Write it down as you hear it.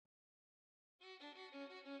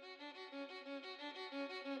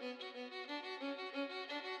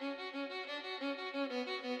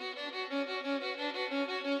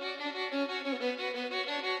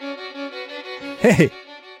Hey,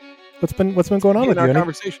 what's been going on with In our you?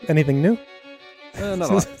 conversation. Anything new? Not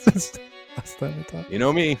a lot. Since last time we talked. You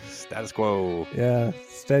know me, status quo. Yeah,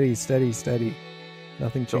 steady.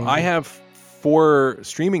 Nothing So changes. I have 4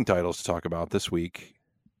 streaming titles to talk about this week.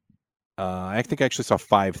 I think I actually saw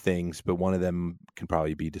 5 things, but one of them can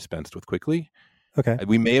probably be dispensed with quickly. Okay.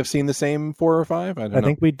 We may have seen the same 4 or 5. I don't know. I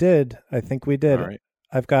think we did. All right.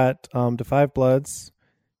 I've got Da Five Bloods,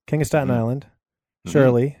 King of Staten Mhm. Island, Mhm.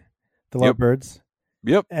 Shirley, The Yep. Lovebirds,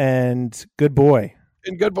 Yep. and Good Boy.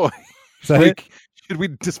 And Good Boy. Is that it? Should we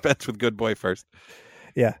dispense with Good Boy first?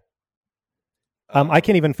 Yeah. I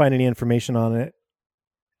can't even find any information on it.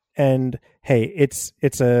 And hey, it's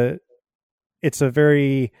a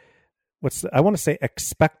very I want to say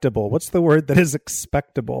expectable. What's the word that is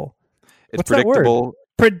expectable? It's What's that word?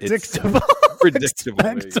 predictable. Predictable.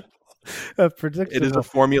 Predictable. Predictable. It is a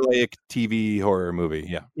formulaic TV horror movie.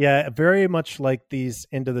 Yeah. Yeah, very much like these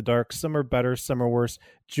Into the Dark. Some are better, some are worse.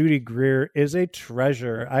 Judy Greer is a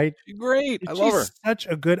treasure. Great. I love her. She's such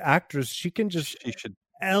a good actress. She can just She should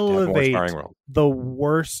elevate have more starring role. the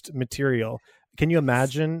worst material. Can you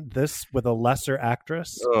imagine this with a lesser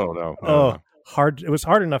actress? Oh no. Hard. It was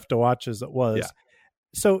hard enough to watch as it was. Yeah.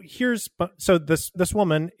 So this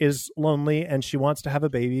woman is lonely and she wants to have a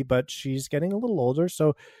baby, but she's getting a little older,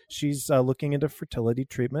 so she's looking into fertility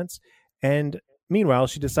treatments. And meanwhile,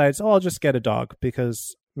 she decides, I'll just get a dog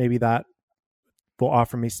because maybe that will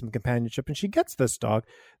offer me some companionship. And she gets this dog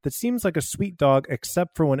that seems like a sweet dog,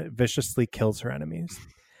 except for when it viciously kills her enemies.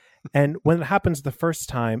 And when it happens the first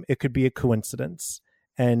time, it could be a coincidence,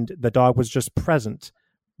 and the dog was just present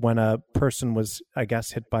when a person was, I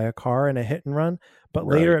guess, hit by a car in a hit and run. But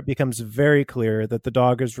later it becomes very clear that the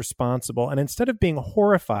dog is responsible. And instead of being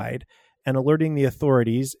horrified and alerting the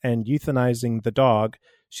authorities and euthanizing the dog,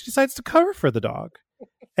 she decides to cover for the dog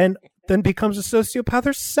and then becomes a sociopath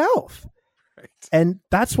herself. Right. And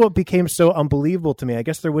that's what became so unbelievable to me. I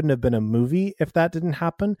guess there wouldn't have been a movie if that didn't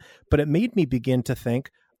happen, but it made me begin to think,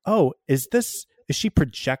 oh, is she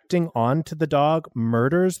projecting onto the dog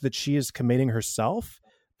murders that she is committing herself?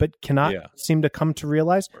 But cannot seem to come to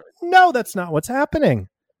realize, no, that's not what's happening.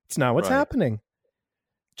 It's not what's happening.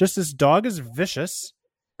 Just this dog is vicious.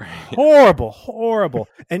 Horrible.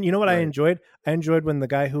 And you know what I enjoyed? I enjoyed when the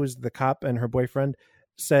guy who was the cop and her boyfriend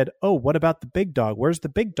said, oh, what about the big dog? Where's the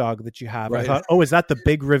big dog that you have? I thought, oh, is that the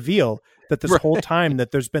big reveal that this whole time that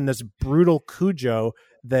there's been this brutal Cujo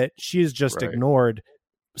that she has just ignored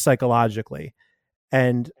psychologically?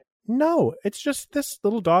 And no, it's just this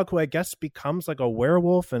little dog who I guess becomes like a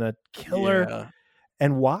werewolf and a killer. Yeah.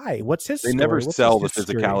 And why? What's his story? They never What's sell the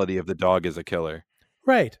physicality of the dog as a killer.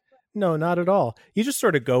 Right. No, not at all. You just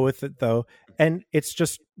sort of go with it, though. And it's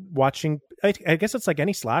just watching, I guess it's like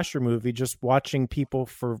any slasher movie, just watching people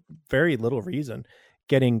for very little reason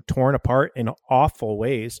getting torn apart in awful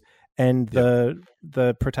ways. And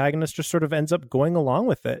the protagonist just sort of ends up going along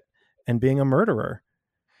with it and being a murderer.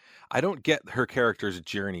 I don't get her character's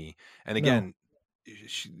journey. And again,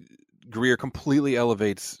 Greer completely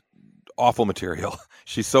elevates awful material.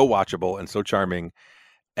 She's so watchable and so charming.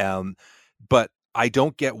 But I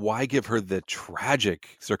don't get why give her the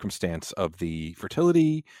tragic circumstance of the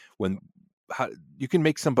fertility when you can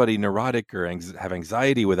make somebody neurotic or have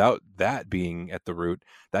anxiety without that being at the root.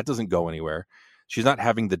 That doesn't go anywhere. She's not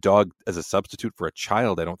having the dog as a substitute for a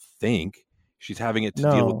child, I don't think. She's having it to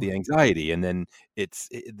deal with the anxiety, and then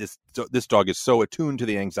this dog is so attuned to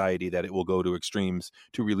the anxiety that it will go to extremes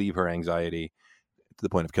to relieve her anxiety to the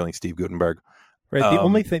point of killing Steve Guttenberg. Right.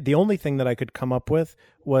 The only thing that I could come up with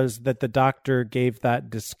was that the doctor gave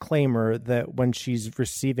that disclaimer that when she's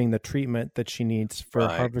receiving the treatment that she needs for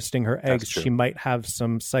harvesting her eggs, she might have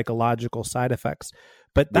some psychological side effects.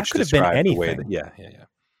 But that could have been anything.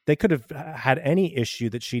 They could have had any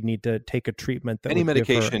issue that she'd need to take a treatment. Any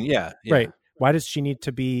medication, Right. Why does she need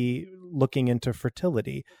to be looking into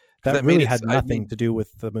fertility? That really had nothing to do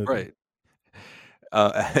with the movie. Right.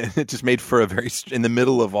 It just made for in the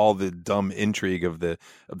middle of all the dumb intrigue of the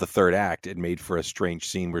third act, it made for a strange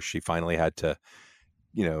scene where she finally had to,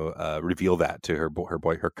 reveal that to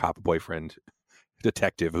her cop boyfriend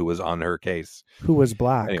detective who was on her case. Who was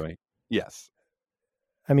black. Anyway, yes.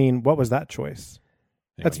 I mean, what was that choice?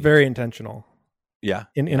 That's very intentional. Yeah.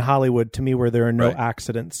 In Hollywood, to me, where there are no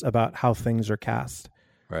accidents about how things are cast.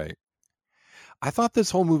 Right. I thought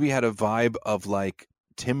this whole movie had a vibe of like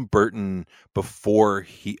Tim Burton before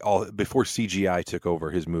CGI took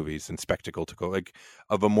over his movies and spectacle took over, like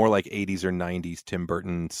of a more like 80s or 90s Tim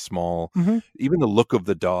Burton small, even the look of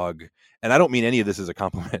the dog. And I don't mean any of this as a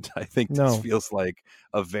compliment. I think this feels like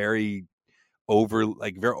a very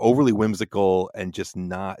overly whimsical and just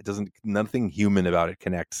nothing human about it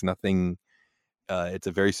connects. Nothing It's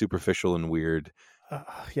a very superficial and weird.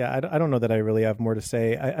 Yeah, I don't know that I really have more to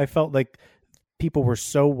say. I felt like people were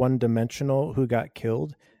so one-dimensional who got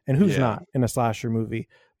killed and who's Yeah. not in a slasher movie.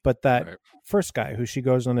 But that Right. first guy who she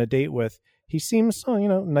goes on a date with, he seems,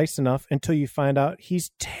 nice enough until you find out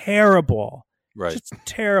he's terrible. Right. Just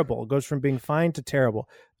terrible. Goes from being fine to terrible.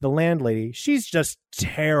 The landlady, she's just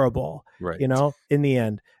terrible, Right. in the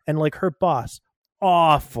end. And like her boss,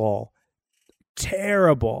 awful,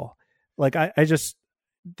 terrible. Like I just,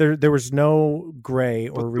 there was no gray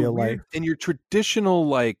or real life. In your traditional,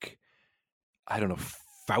 like, I don't know,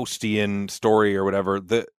 Faustian story or whatever,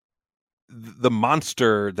 the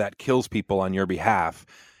monster that kills people on your behalf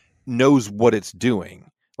knows what it's doing.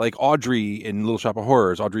 Like Audrey in Little Shop of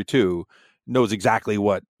Horrors, Audrey 2, knows exactly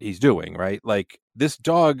what he's doing, right? Like this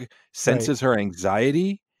dog senses her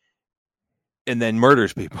anxiety and then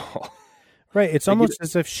murders people. Right. It's almost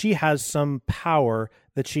as if she has some power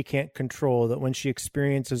that she can't control, that when she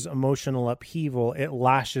experiences emotional upheaval, it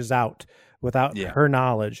lashes out without her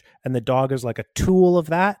knowledge. And the dog is like a tool of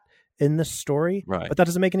that in this story. Right. But that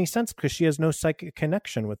doesn't make any sense because she has no psychic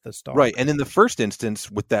connection with this dog. Right. And in the first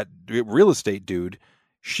instance with that real estate dude,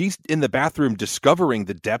 she's in the bathroom discovering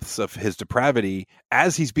the depths of his depravity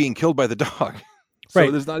as he's being killed by the dog.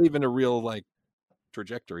 So there's not even a real like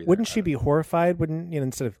trajectory. Wouldn't she be horrified? Wouldn't,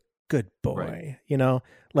 instead of good boy,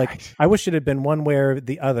 Right. I wish it had been one way or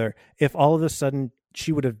the other. If all of a sudden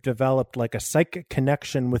she would have developed like a psychic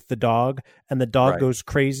connection with the dog and the dog goes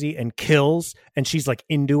crazy and kills and she's like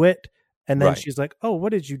into it. And then she's like, oh,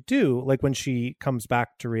 what did you do? Like when she comes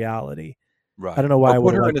back to reality. Right. I don't know why I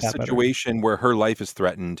would put her in a situation where her life is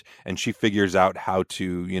threatened and she figures out how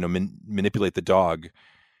to, manipulate the dog.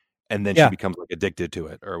 And then she becomes like addicted to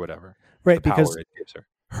it or whatever. Right. Because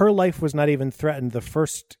her life was not even threatened the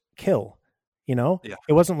first kill,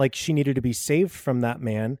 It wasn't like she needed to be saved from that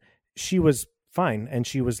man. She was fine and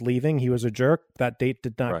she was leaving. He was a jerk. That date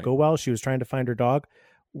did not go well. She was trying to find her dog.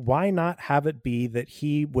 Why not have it be that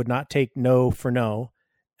he would not take no for no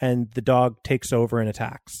and the dog takes over and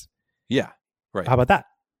attacks? Yeah. Right. How about that?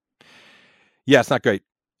 Yeah, it's not great.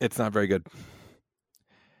 It's not very good.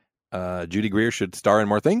 Judy Greer should star in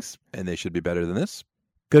more things and they should be better than this.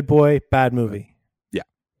 Good boy, bad movie. Yeah.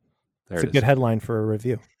 It's a good headline for a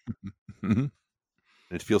review. Mm-hmm.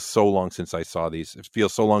 It feels so long since I saw these. It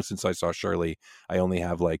feels so long since I saw Shirley. I only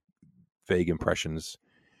have like vague impressions.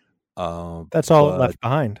 That's all left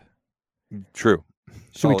behind. True.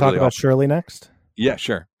 Should we talk about Shirley next? Yeah,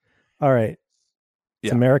 sure. All right.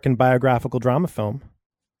 It's an American biographical drama film.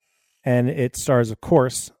 And it stars, of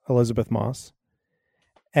course, Elizabeth Moss.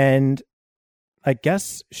 And I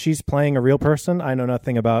guess she's playing a real person. I know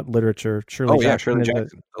nothing about literature. Shirley Jackson is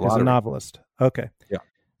a novelist. Okay. Yeah.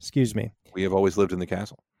 Excuse me. We have always lived in the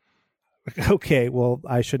castle. Okay. Well,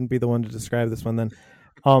 I shouldn't be the one to describe this one then.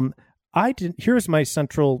 Here's my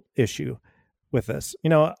central issue with this.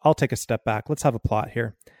 I'll take a step back. Let's have a plot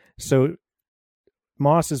here. So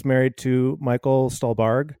Moss is married to Michael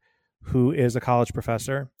Stuhlbarg, who is a college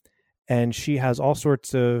professor, and she has all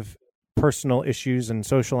sorts of personal issues and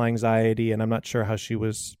social anxiety, and I'm not sure how she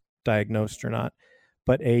was diagnosed or not.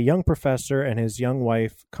 But a young professor and his young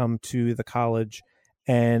wife come to the college,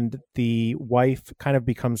 and the wife kind of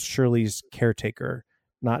becomes Shirley's caretaker,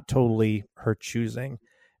 not totally her choosing.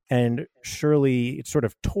 And Shirley sort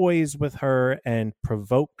of toys with her and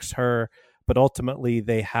provokes her, but ultimately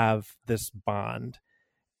they have this bond.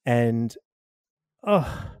 And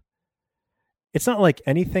it's not like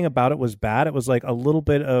anything about it was bad. It was like a little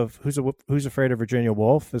bit of Who's Afraid of Virginia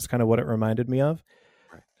Woolf is kind of what it reminded me of.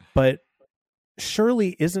 Right. But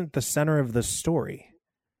Shirley isn't the center of the story.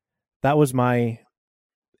 That was my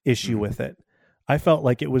issue with it. I felt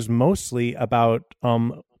like it was mostly about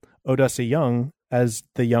Odessa Young as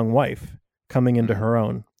the young wife coming into her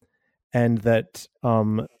own, and that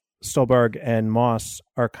Stuhlbarg and Moss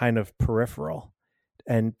are kind of peripheral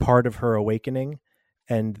and part of her awakening,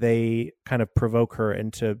 and they kind of provoke her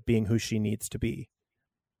into being who she needs to be.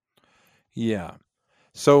 Yeah.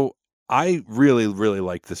 So I really, really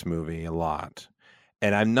like this movie a lot.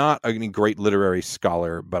 And I'm not a great literary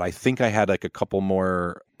scholar, but I think I had like a couple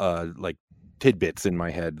more like tidbits in my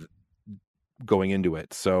head going into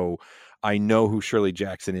it. So I know who Shirley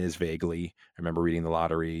Jackson is vaguely. I remember reading The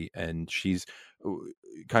Lottery, and she's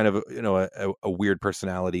kind of a weird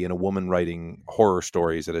personality and a woman writing horror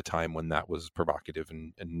stories at a time when that was provocative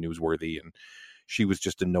and newsworthy, and she was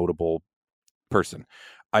just a notable person.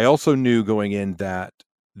 I also knew going in that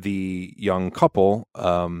the young couple,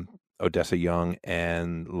 Odessa Young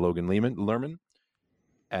and Logan Lerman,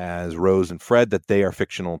 as Rose and Fred, that they are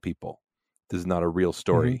fictional people. This is not a real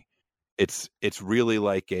story. It's really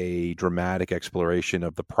like a dramatic exploration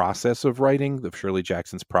of the process of writing, of Shirley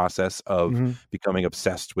Jackson's process of Mm-hmm. becoming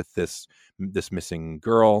obsessed with this missing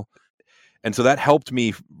girl. And so that helped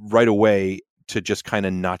me right away to just kind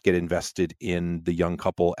of not get invested in the young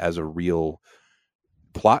couple as a real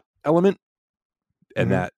plot element.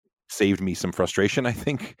 And Mm-hmm. that saved me some frustration, I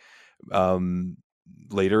think,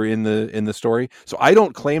 later in the story. So I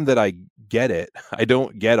don't claim that I get it. I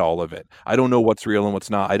don't get all of it. I don't know what's real and what's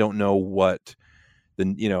not. I don't know what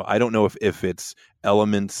I don't know if it's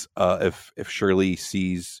elements, if Shirley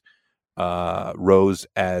sees Rose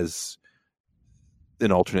as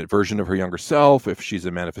an alternate version of her younger self, if she's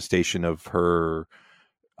a manifestation of her,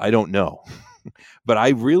 I don't know. But I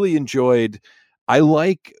really I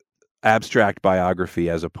like abstract biography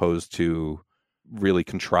as opposed to really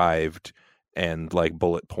contrived and like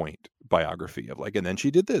bullet point biography of like, and then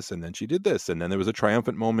she did this, and then she did this, and then there was a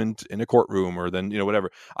triumphant moment in a courtroom, or then, whatever.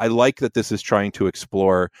 I like that this is trying to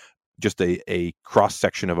explore just a cross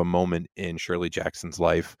section of a moment in Shirley Jackson's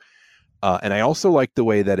life. And I also like the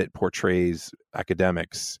way that it portrays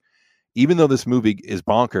academics. Even though this movie is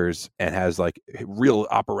bonkers and has like real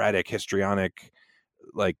operatic, histrionic,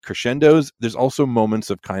 like crescendos, there's also moments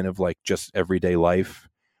of kind of like just everyday life.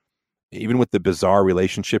 Even with the bizarre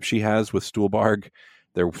relationship she has with Stuhlbarg,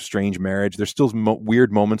 their strange marriage, there's still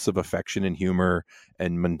weird moments of affection and humor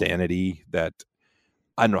and mundanity that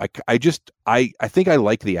I don't know. I think I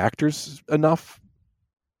like the actors enough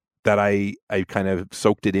that I kind of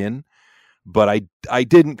soaked it in. But I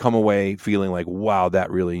didn't come away feeling like, wow, that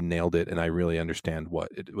really nailed it, and I really understand what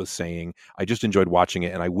it was saying. I just enjoyed watching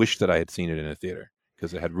it, and I wish that I had seen it in a theater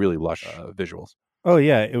because it had really lush visuals. Oh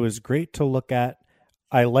yeah, it was great to look at.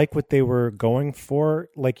 I like what they were going for.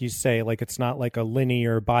 Like you say, like it's not like a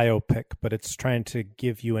linear biopic, but it's trying to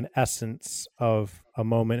give you an essence of a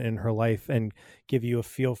moment in her life and give you a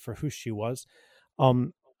feel for who she was.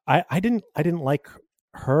 I didn't like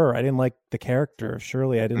her. I didn't like the character of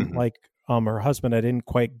Shirley. I didn't like her husband. I didn't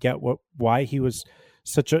quite get why he was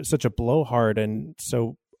such a blowhard and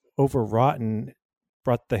so overwrought and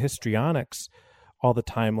brought the histrionics all the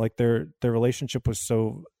time. Like their relationship was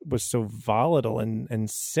so volatile and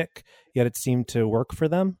sick, yet it seemed to work for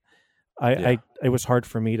them. It was hard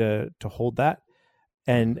for me to hold that,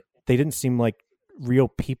 and they didn't seem like real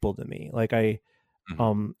people to me. Like I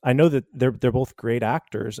know that they're both great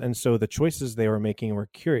actors, and so the choices they were making were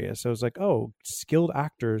curious. I was like, oh, skilled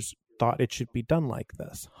actors thought it should be done like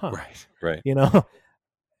this, huh? Right.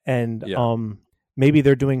 And maybe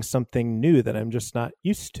they're doing something new that I'm just not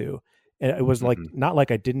used to. And it was like not like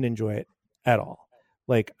I didn't enjoy it at all.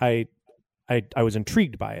 Like I was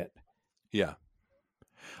intrigued by it. Yeah.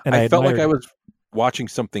 And I felt like I was watching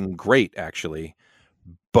something great, actually,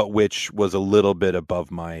 but which was a little bit above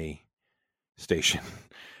my station.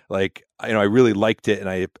 Like, I really liked it, and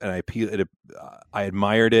I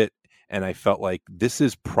admired it, and I felt like this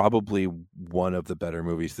is probably one of the better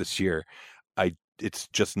movies this year. It's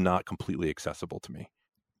just not completely accessible to me.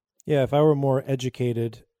 Yeah, if I were more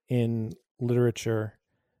educated in literature,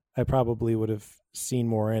 I probably would have seen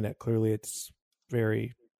more in it. Clearly, it's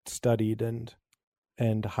very studied and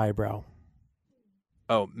highbrow.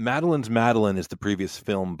 Oh, Madeline's Madeline is the previous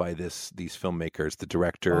film by these filmmakers. The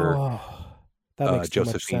director, that makes too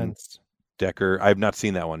much Josephine sense. Decker. I have not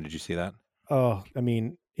seen that one. Did you see that? Oh, I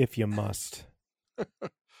mean, if you must.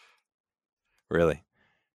 Really?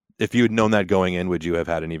 If you had known that going in, would you have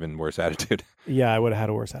had an even worse attitude? Yeah, I would have had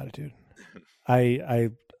a worse attitude.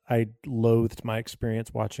 I loathed my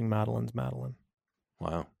experience watching Madeline's Madeline.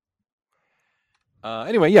 Wow.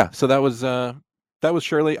 Anyway, yeah. So that was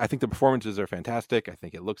Shirley. I think the performances are fantastic. I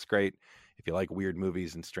think it looks great. If you like weird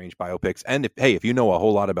movies and strange biopics, and if you know a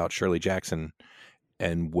whole lot about Shirley Jackson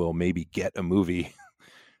and will maybe get a movie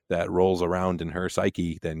that rolls around in her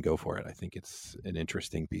psyche, then go for it. I think it's an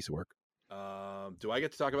interesting piece of work. Do I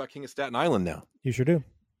get to talk about King of Staten Island now? You sure do.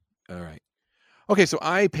 All right. Okay, so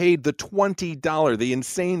I paid the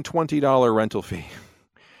insane $20 rental fee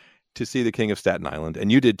to see The King of Staten Island,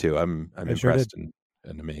 and you did too. I'm impressed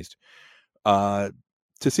and amazed. To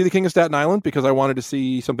see The King of Staten Island because I wanted to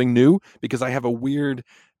see something new, because I have a weird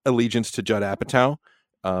allegiance to Judd Apatow.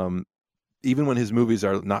 Even when his movies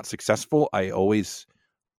are not successful, there's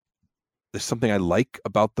something I like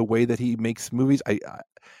about the way that he makes movies.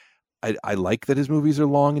 I like that his movies are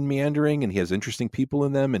long and meandering, and he has interesting people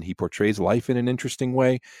in them, and he portrays life in an interesting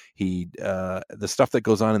way. The stuff that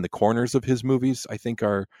goes on in the corners of his movies, I think,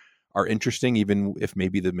 are interesting, even if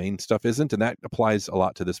maybe the main stuff isn't, and that applies a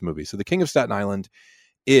lot to this movie. So The King of Staten Island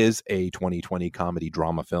is a 2020 comedy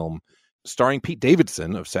drama film starring Pete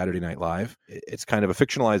Davidson of Saturday Night Live. It's kind of a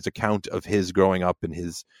fictionalized account of his growing up and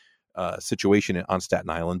his situation on Staten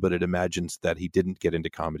Island, but it imagines that he didn't get into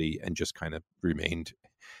comedy and just kind of remained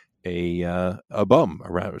a bum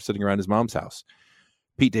sitting around his mom's house.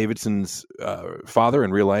 Pete Davidson's father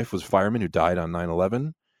in real life was a fireman who died on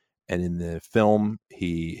 9/11, and in the film,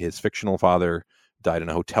 his fictional father died in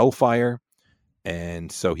a hotel fire,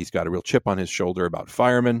 and so he's got a real chip on his shoulder about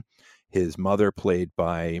firemen. His mother, played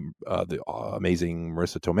by the amazing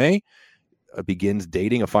Marissa Tomei, begins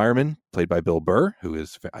dating a fireman played by Bill Burr, who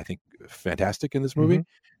is, I think, fantastic in this movie.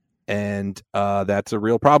 Mm-hmm. And that's a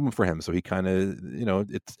real problem for him. So he kind of,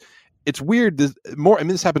 it's weird.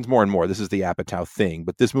 This happens more and more. This is the Apatow thing,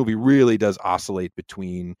 but this movie really does oscillate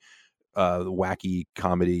between the wacky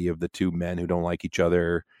comedy of the two men who don't like each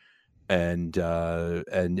other and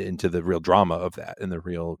into the real drama of that and the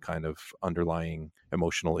real kind of underlying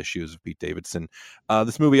emotional issues of Pete Davidson.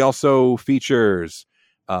 This movie also features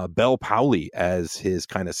Bel Powley as his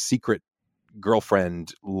kind of secret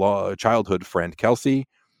girlfriend, childhood friend, Kelsey.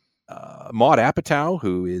 Maude Apatow,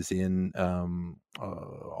 who is in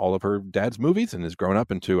all of her dad's movies and has grown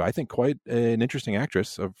up into, I think, quite an interesting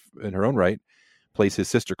actress in her own right, plays his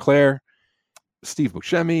sister Claire. Steve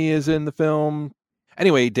Buscemi is in the film.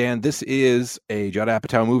 Anyway, Dan, this is a Judd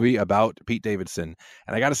Apatow movie about Pete Davidson.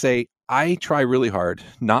 And I got to say, I try really hard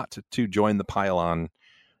not to join the pile-on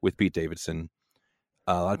with Pete Davidson.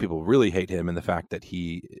 A lot of people really hate him and the fact that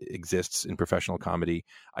he exists in professional comedy.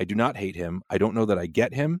 I do not hate him. I don't know that I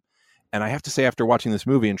get him. And I have to say, after watching this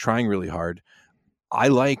movie and trying really hard, I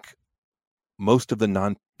like most of the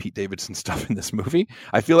non-Pete Davidson stuff in this movie.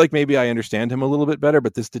 I feel like maybe I understand him a little bit better,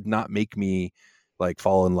 but this did not make me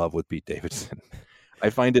fall in love with Pete Davidson. I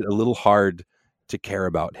find it a little hard to care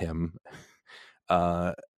about him.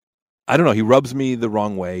 I don't know. He rubs me the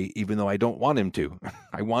wrong way, even though I don't want him to.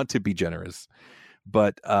 I want to be generous.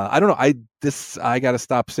 But I don't know. I got to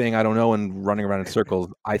stop saying I don't know and running around in circles.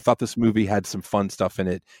 I thought this movie had some fun stuff in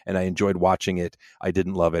it, and I enjoyed watching it. I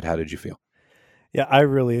didn't love it. How did you feel? Yeah, I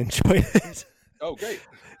really enjoyed it. Oh, great.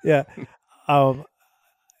 Yeah.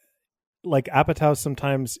 Apatow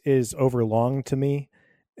sometimes is overlong to me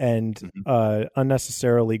and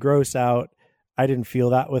unnecessarily gross out. I didn't feel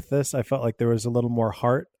that with this. I felt like there was a little more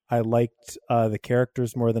heart. I liked the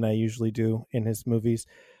characters more than I usually do in his movies.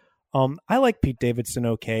 I like Pete Davidson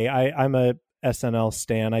okay. I'm a SNL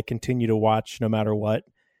stan. I continue to watch no matter what.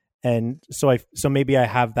 And so maybe I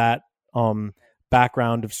have that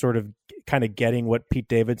background of sort of kind of getting what Pete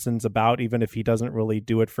Davidson's about, even if he doesn't really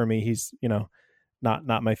do it for me. He's,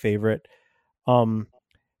 not my favorite.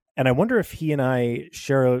 And I wonder if he and I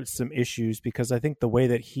share some issues, because I think the way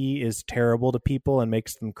that he is terrible to people and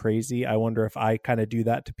makes them crazy, I wonder if I kind of do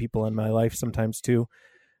that to people in my life sometimes too,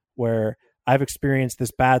 where I've experienced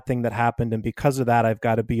this bad thing that happened, and because of that, I've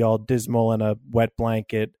got to be all dismal in a wet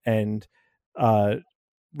blanket and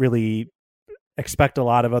really expect a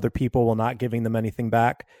lot of other people while not giving them anything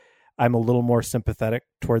back. I'm a little more sympathetic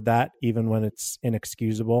toward that, even when it's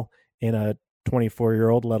inexcusable in a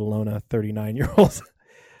 24-year-old, let alone a 39-year-old.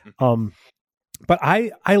 But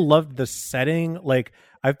I loved the setting. Like,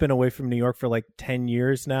 I've been away from New York for 10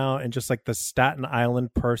 years now, and just the Staten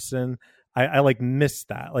Island person, I missed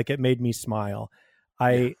that. It made me smile.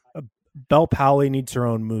 Bel Powley needs her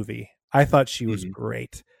own movie. I thought she was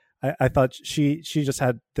great. I thought she just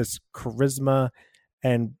had this charisma,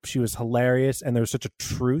 and she was hilarious, and there was such a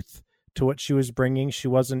truth to what she was bringing. She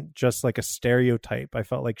wasn't just a stereotype. I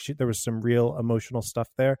felt like there was some real emotional stuff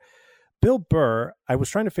there. Bill Burr, I was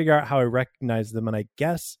trying to figure out how I recognized them, and I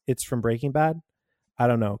guess it's from Breaking Bad. I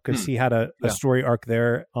don't know, because he had a story arc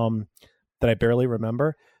there that I barely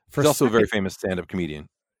remember. He's also a very famous stand-up comedian.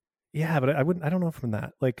 Yeah, but I don't know from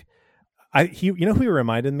that. Who he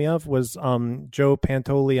reminded me of was Joe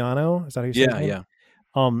Pantoliano. Is that how you say his name? Yeah.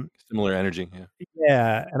 Similar energy.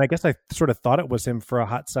 Yeah, and I guess I sort of thought it was him for a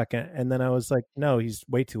hot second, and then I was like, no, he's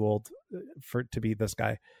way too old to be this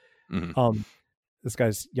guy. Mm-hmm. This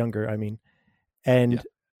guy's younger, I mean. And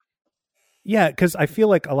yeah, because I feel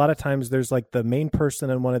like a lot of times there's the main person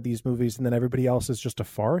in one of these movies, and then everybody else is just a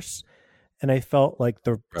farce. And I felt like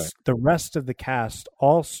the rest of the cast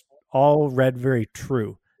all read very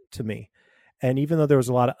true to me. And even though there was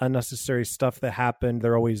a lot of unnecessary stuff that happened,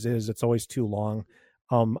 there always is. It's always too long.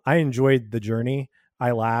 I enjoyed the journey.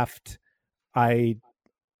 I laughed. I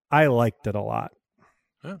liked it a lot.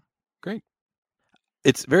 Yeah, great.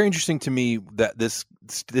 It's very interesting to me that this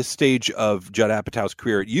stage of Judd Apatow's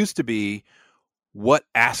career, it used to be, what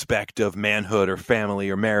aspect of manhood or family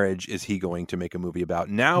or marriage is he going to make a movie about?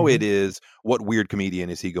 Now it is, what weird comedian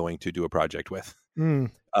is he going to do a project with?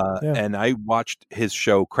 And I watched his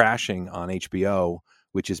show Crashing on HBO,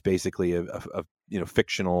 which is basically a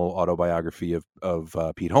fictional autobiography of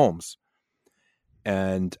Pete Holmes.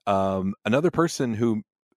 And another person who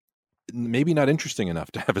maybe not interesting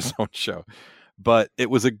enough to have his own show, but it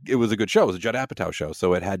was a good show. It was a Judd Apatow show,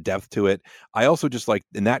 so it had depth to it. I also just like,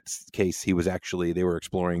 in that case, they were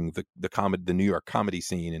exploring the New York comedy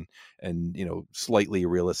scene and slightly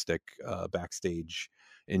realistic backstage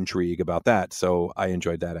intrigue about that. So I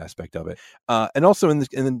enjoyed that aspect of it. And also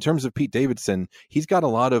in terms of Pete Davidson, he's got a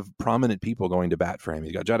lot of prominent people going to bat for him.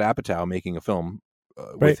 He's got Judd Apatow making a film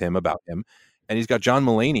with him about him, and he's got John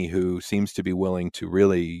Mulaney, who seems to be willing to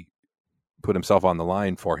really put himself on the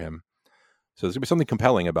line for him. So there's gonna be something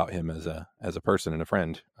compelling about him as a person and a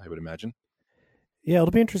friend, I would imagine. Yeah,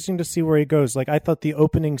 it'll be interesting to see where he goes. Like, I thought the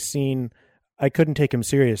opening scene, I couldn't take him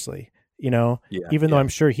seriously, even though I'm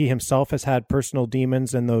sure he himself has had personal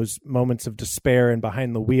demons and those moments of despair and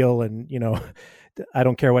behind the wheel and, I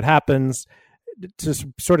don't care what happens. To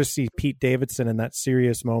sort of see Pete Davidson in that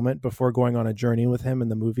serious moment before going on a journey with him in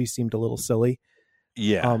the movie seemed a little silly.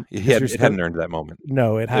 Yeah, it hadn't earned that moment.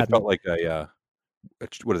 No, it hadn't. It felt like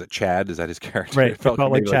what is it, Chad? Is that his character? Right, it felt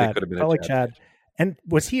like Chad. It felt like Chad. And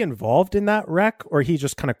was he involved in that wreck, or he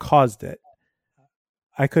just kind of caused it?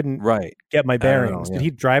 I couldn't get my bearings. Did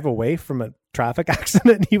he drive away from a traffic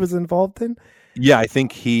accident he was involved in? Yeah, I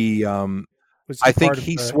think he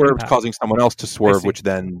swerved, causing someone else to swerve, which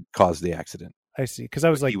then caused the accident. I see. Because I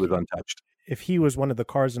was like, he was untouched. If he was one of the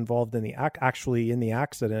cars involved in the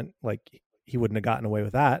accident, like, he wouldn't have gotten away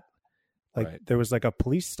with that. Like, there was like a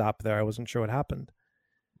police stop there. I wasn't sure what happened.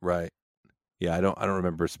 Right. Yeah, I don't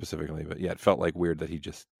remember specifically, but yeah, it felt like weird that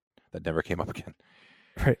that never came up again.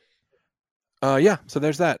 Right. Yeah. So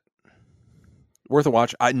there's that. Worth a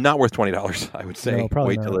watch. Not worth $20, I would say. No,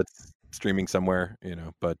 wait till it's streaming somewhere,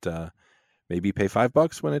 but maybe pay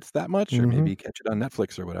 $5 when it's that much, or maybe catch it on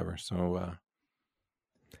Netflix or whatever. So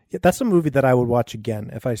yeah, that's a movie that I would watch again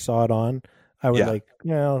if I saw it on. I would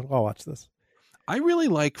I'll watch this. I really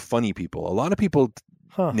like Funny People. A lot of people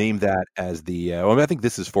name that as the. I think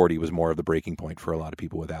This Is 40 was more of the breaking point for a lot of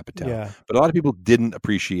people with Apatow. Yeah. But a lot of people didn't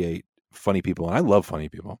appreciate Funny People, and I love Funny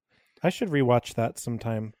People. I should rewatch that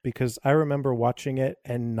sometime because I remember watching it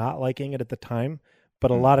and not liking it at the time,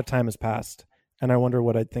 but a lot of time has passed, and I wonder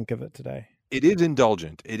what I'd think of it today. It is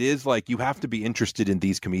indulgent. It is like you have to be interested in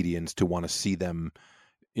these comedians to want to see them,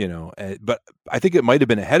 but I think it might have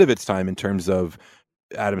been ahead of its time in terms of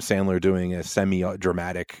Adam Sandler doing a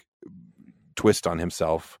semi-dramatic twist on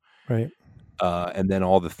himself. Right. And then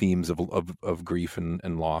all the themes of grief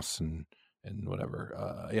and loss and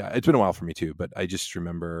whatever. Yeah, it's been a while for me too, but I just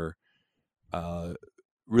remember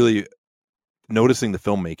really noticing the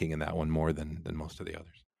filmmaking in that one more than most of the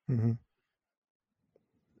others. Mm-hmm.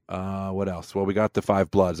 What else? Well, we got The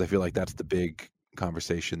Five Bloods. I feel like that's the big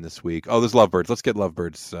conversation this week. Oh, there's Lovebirds. Let's get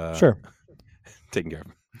Lovebirds sure taken care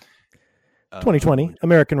of. 2020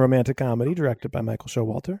 American romantic comedy directed by Michael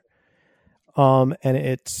Showalter. And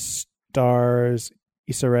it stars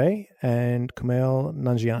Issa Rae and Kumail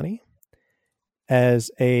Nanjiani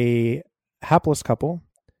as a hapless couple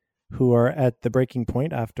who are at the breaking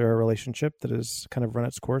point after a relationship that has kind of run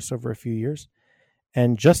its course over a few years.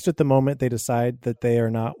 And just at the moment they decide that they are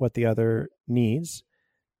not what the other needs,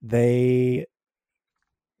 they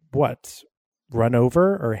run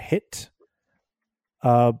over or hit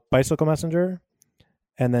a bicycle messenger,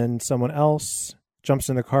 and then someone else jumps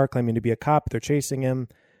in the car claiming to be a cop. They're chasing him.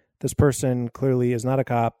 This person clearly is not a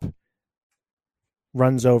cop,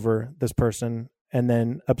 runs over this person, and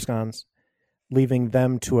then absconds, leaving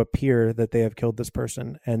them to appear that they have killed this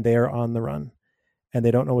person, and they are on the run, and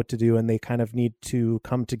they don't know what to do, and they kind of need to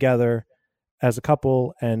come together as a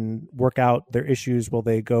couple and work out their issues while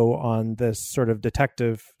they go on this sort of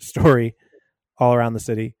detective story all around the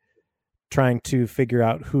city, trying to figure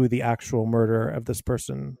out who the actual murderer of this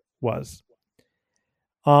person was.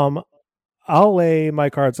 I'll lay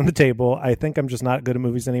my cards on the table. I think I'm just not good at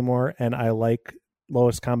movies anymore, and I like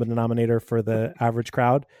lowest common denominator for the average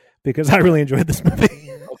crowd because I really enjoyed this movie.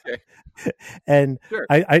 Okay. And sure.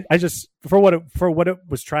 I just for what it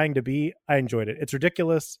was trying to be, I enjoyed it. It's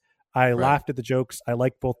ridiculous. I laughed at the jokes. I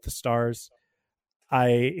liked both the stars.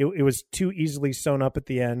 It was too easily sewn up at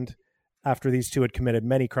the end after these two had committed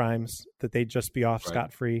many crimes that they'd just be off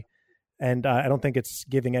scot-free. And I don't think it's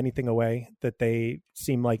giving anything away that they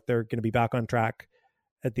seem like they're going to be back on track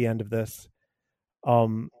at the end of this.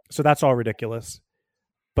 So that's all ridiculous.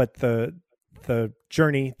 But the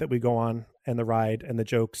journey that we go on and the ride and the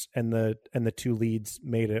jokes and the two leads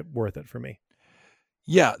made it worth it for me.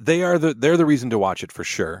 Yeah, they're the reason to watch it for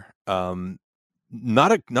sure. Not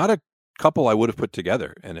a couple I would have put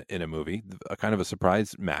together in a movie, a kind of a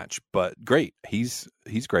surprise match. But great, he's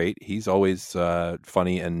great. He's always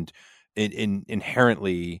funny and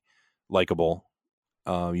inherently likable.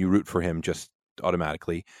 You root for him just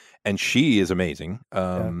automatically, and she is amazing.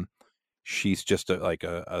 She's just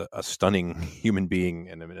a stunning human being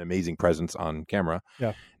and an amazing presence on camera.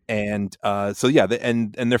 Yeah, and so yeah,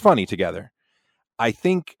 and they're funny together. I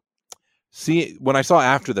think. See, when I saw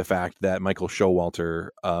after the fact that Michael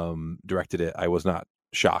Showalter directed it, I was not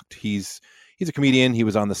shocked. He's a comedian. He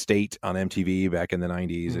was on The State on MTV back in the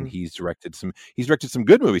 90s, and he's directed some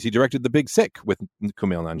good movies. He directed The Big Sick with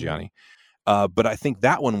Kumail Nanjiani. But I think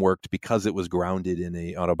that one worked because it was grounded in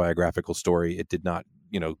a autobiographical story. It did not,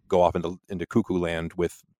 go off into cuckoo land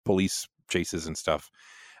with police chases and stuff.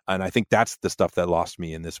 And I think that's the stuff that lost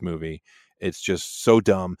me in this movie. It's just so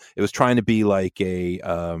dumb. It was trying to be like a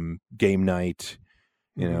game night,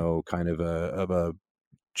 kind of a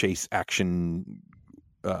chase action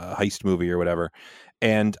heist movie or whatever.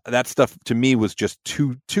 And that stuff to me was just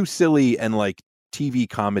too silly and like TV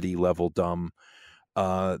comedy level dumb.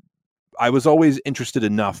 I was always interested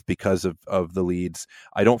enough because of the leads.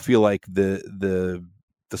 I don't feel like the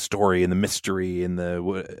story and the mystery and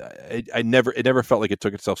it never felt like it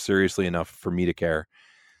took itself seriously enough for me to care.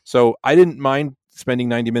 So I didn't mind spending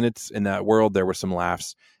 90 minutes in that world. There were some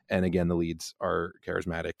laughs. And again, the leads are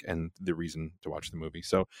charismatic and the reason to watch the movie.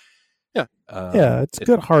 So yeah. It's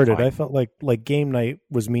good-hearted. I felt like Game Night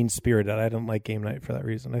was mean-spirited. I didn't like Game Night for that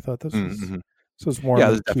reason. I thought this was more. Yeah,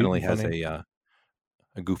 this definitely has a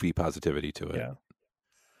goofy positivity to it. Yeah.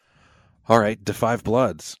 All right. Da 5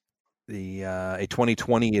 Bloods, a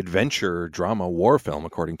 2020 adventure drama war film,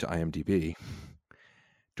 according to IMDb.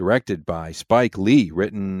 Directed by Spike Lee,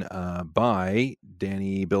 written by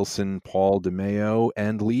Danny Bilson, Paul DeMeo,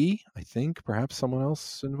 and Lee. I think perhaps someone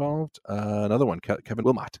else involved. Another one, Kevin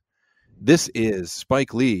Wilmot. This is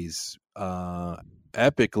Spike Lee's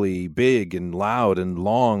epically big and loud and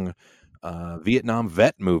long Vietnam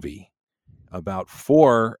vet movie about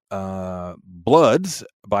 4 bloods,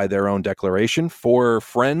 by their own declaration, 4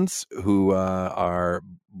 friends who are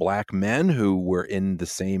black men who were in the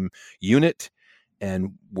same unit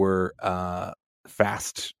and were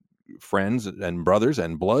fast friends and brothers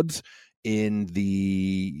and bloods in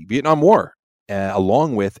the Vietnam War,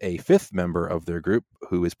 along with a 5th member of their group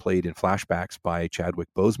who is played in flashbacks by Chadwick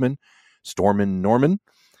Boseman, Stormin Norman.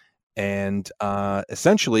 And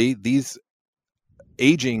essentially, these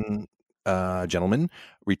aging gentlemen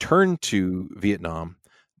return to Vietnam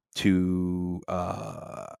to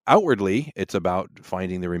outwardly, it's about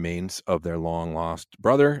finding the remains of their long-lost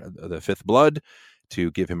brother, the 5th blood, to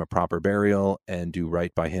give him a proper burial and do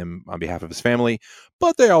right by him on behalf of his family.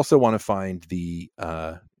 But they also want to find the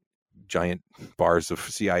giant bars of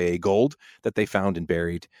CIA gold that they found and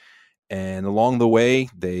buried. And along the way,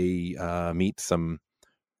 they meet some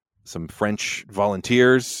French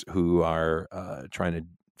volunteers who are trying to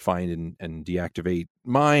find and deactivate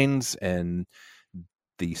mines. And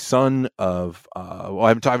the son of I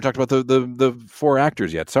haven't talked about the 4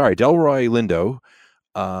 actors yet. Sorry, Delroy Lindo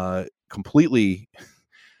completely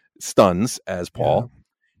stuns as Paul,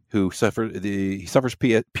 who suffers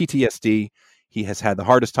PTSD. He has had the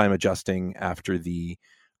hardest time adjusting after the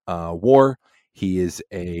war. He is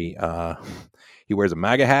he wears a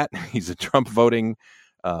MAGA hat. He's a Trump voting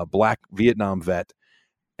black Vietnam vet,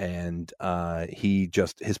 and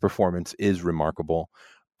his performance is remarkable,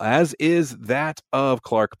 as is that of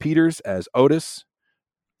Clark Peters as Otis.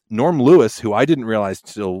 Norm Lewis, who I didn't realize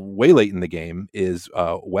till way late in the game, is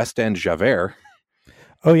West End Javert.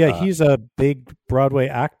 Oh yeah, he's a big Broadway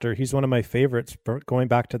actor. He's one of my favorites going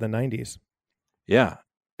back to the 90s. Yeah,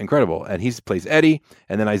 incredible. And he plays Eddie.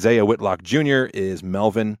 And then Isaiah Whitlock Jr. is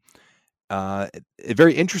Melvin. A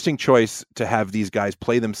very interesting choice to have these guys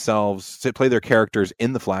play their characters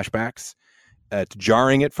in the flashbacks. It's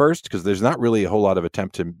jarring at first because there's not really a whole lot of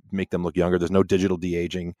attempt to make them look younger. There's no digital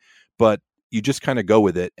de-aging, but you just kind of go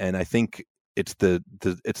with it. And I think it's the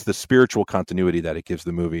spiritual continuity that it gives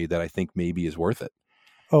the movie that I think maybe is worth it.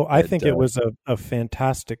 Oh, I think it was a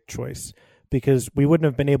fantastic choice, because we wouldn't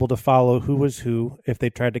have been able to follow who was who if they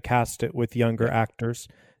tried to cast it with younger actors.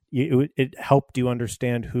 It helped you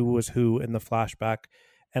understand who was who in the flashback.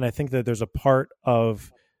 And I think that there's a part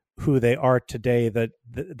of who they are today that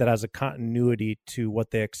has a continuity to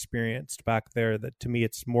what they experienced back there. That to me,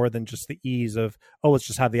 it's more than just the ease of, let's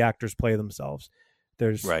just have the actors play themselves.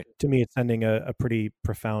 To me, it's sending a pretty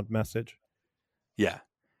profound message. Yeah.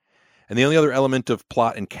 And the only other element of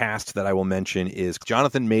plot and cast that I will mention is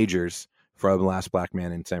Jonathan Majors from Last Black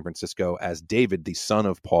Man in San Francisco as David, the son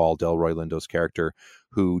of Paul, Delroy Lindo's character,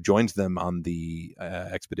 who joins them on the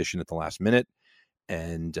expedition at the last minute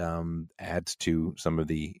and adds to some of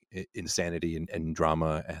the insanity and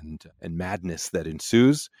drama and madness that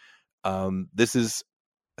ensues. This is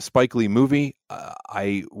a Spike Lee movie.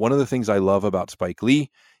 One of the things I love about Spike Lee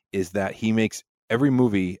is that he makes every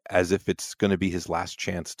movie as if it's going to be his last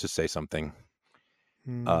chance to say something.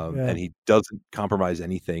 And he doesn't compromise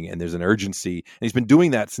anything, and there's an urgency, and he's been doing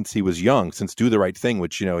that since he was young, since Do the Right Thing,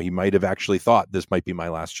 which, he might have actually thought this might be my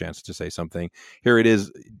last chance to say something. Here it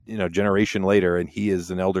is, generation later, and he is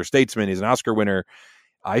an elder statesman. He's an Oscar winner.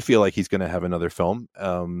 I feel like he's going to have another film.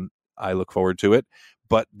 I look forward to it,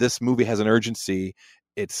 but this movie has an urgency.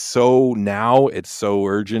 It's so now, it's so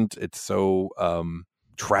urgent, it's so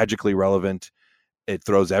tragically relevant. It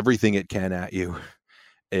throws everything it can at you.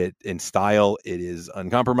 In style, it is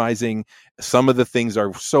uncompromising. Some of the things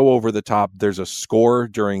are so over the top. There's a score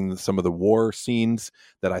during some of the war scenes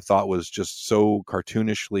that I thought was just so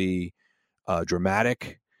cartoonishly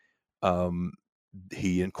dramatic.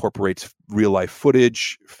 He incorporates real life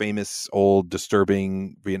footage, famous old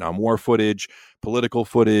disturbing Vietnam War footage, political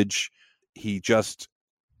footage. He just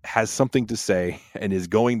has something to say and is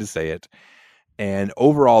going to say it. And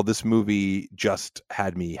overall, this movie just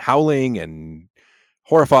had me howling and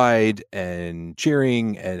horrified and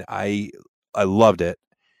cheering, and I loved it.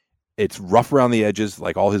 It's rough around the edges,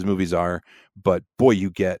 like all his movies are, but boy, you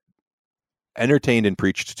get entertained and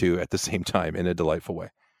preached to at the same time in a delightful way.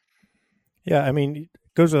 Yeah, I mean, it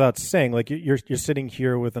goes without saying, like you're sitting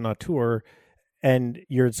here with an auteur, and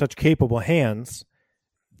you're in such capable hands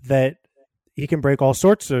that he can break all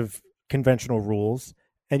sorts of conventional rules,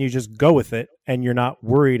 and you just go with it, and you're not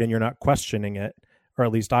worried and you're not questioning it, or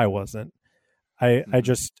at least I wasn't. I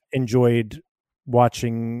just enjoyed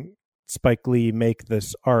watching Spike Lee make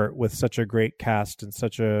this art with such a great cast and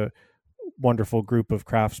such a wonderful group of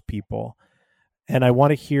craftspeople. And I want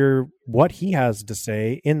to hear what he has to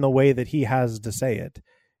say in the way that he has to say it,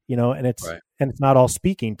 and it's right. And it's not all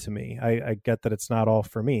speaking to me. I get that it's not all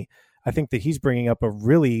for me. I think that he's bringing up a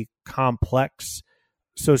really complex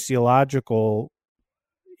sociological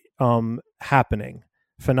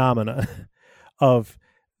phenomena of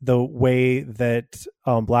the way that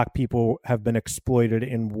Black people have been exploited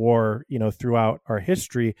in war, throughout our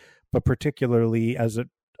history, but particularly as it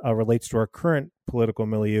relates to our current political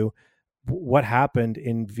milieu, what happened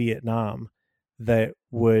in Vietnam that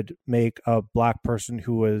would make a Black person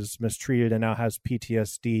who was mistreated and now has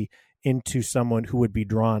PTSD into someone who would be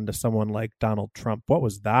drawn to someone like Donald Trump. What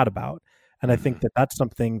was that about? And I think that that's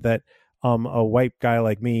something that a white guy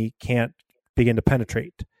like me can't begin to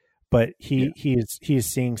penetrate. But he is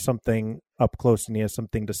seeing something up close, and he has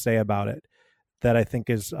something to say about it that I think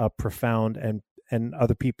is profound, and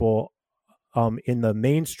other people in the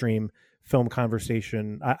mainstream film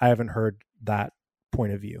conversation, I haven't heard that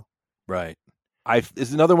point of view. Right.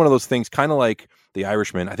 It's another one of those things, kind of like The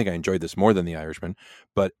Irishman. I think I enjoyed this more than The Irishman,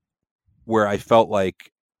 but where I felt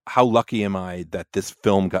like, how lucky am I that this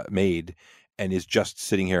film got made and is just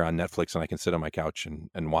sitting here on Netflix, and I can sit on my couch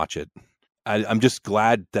and watch it. I'm just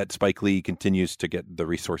glad that Spike Lee continues to get the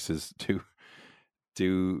resources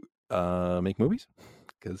to make movies,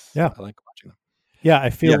 because I like watching them. Yeah, I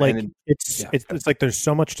feel like it's like there's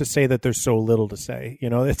so much to say that there's so little to say.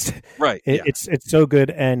 It's right. It's so good,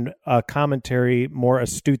 and commentary more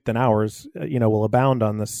astute than ours, will abound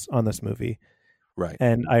on this movie. Right.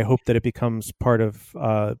 And I hope that it becomes part of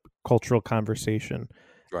cultural conversation,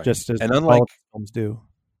 right. Just as and unlike films do.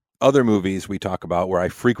 Other movies we talk about, where I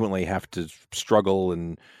frequently have to struggle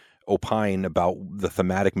and opine about the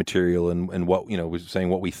thematic material and what, was saying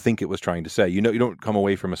what we think it was trying to say. You don't come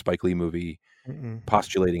away from a Spike Lee movie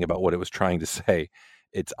postulating about what it was trying to say.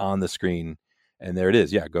 It's on the screen, and there it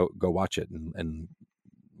is. Yeah, go watch it and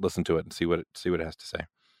listen to it and see what it has to say.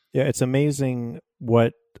 Yeah, it's amazing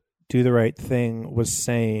what Do the Right Thing was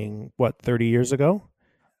saying 30 years ago.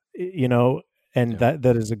 And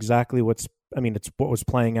that is exactly it's what was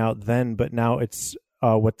playing out then, but now it's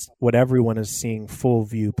what everyone is seeing full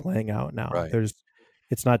view playing out now. Right.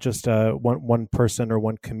 It's not just one person or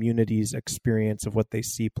one community's experience of what they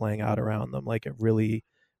see playing out around them. Like, it really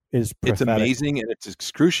is prophetic. It's amazing, and it's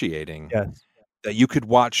excruciating. Yes. That you could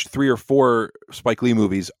watch 3 or 4 Spike Lee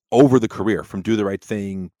movies over the career from Do the Right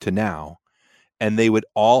Thing to now, and they would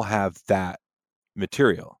all have that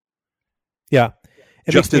material. Yeah.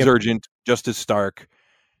 Just as urgent, just as stark.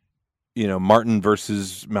 Martin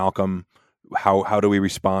versus Malcolm. How do we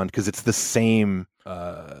respond? Because it's the same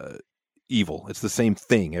evil. It's the same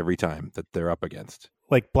thing every time that they're up against.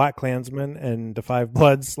 Like Black Klansman and The Five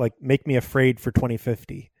Bloods, like, make me afraid for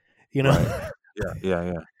 2050. you know. Right.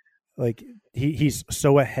 Yeah. Like he's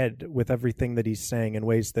so ahead with everything that he's saying in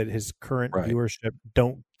ways that his current viewership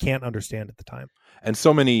can't understand at the time. And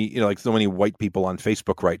so many, like so many white people on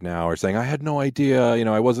Facebook right now are saying, I had no idea,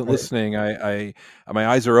 I wasn't listening. I my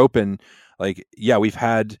eyes are open. Like, yeah, we've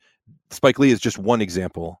had Spike Lee is just one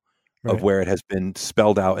example of where it has been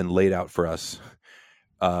spelled out and laid out for us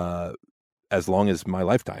as long as my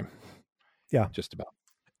lifetime. Yeah. Just about.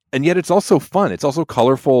 And yet it's also fun. It's also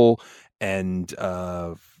colorful and,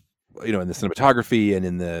 in the cinematography and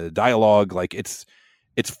in the dialogue. Like it's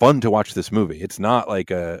fun to watch this movie. It's not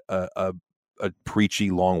like a preachy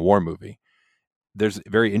long war movie. There's a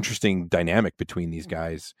very interesting dynamic between these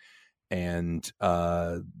guys. And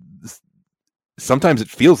sometimes it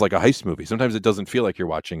feels like a heist movie. Sometimes it doesn't feel like you're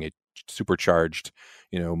watching a supercharged,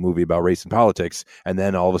 movie about race and politics. And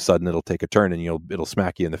then all of a sudden it'll take a turn and it'll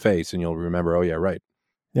smack you in the face and you'll remember, oh yeah, right.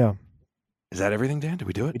 Yeah. Is that everything, Dan? Did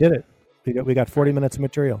we do it? We did it. We got 40 minutes of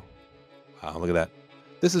material. Wow, look at that.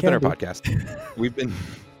 This has been our podcast.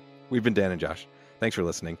 We've been Dan and Josh. Thanks for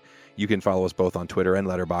listening. You can follow us both on Twitter and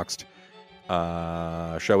Letterboxd.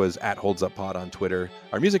 Show is @HoldsUpPod on Twitter.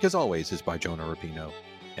 Our music, as always, is by Jonah Rapino.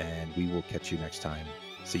 And we will catch you next time.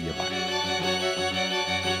 See you. Bye.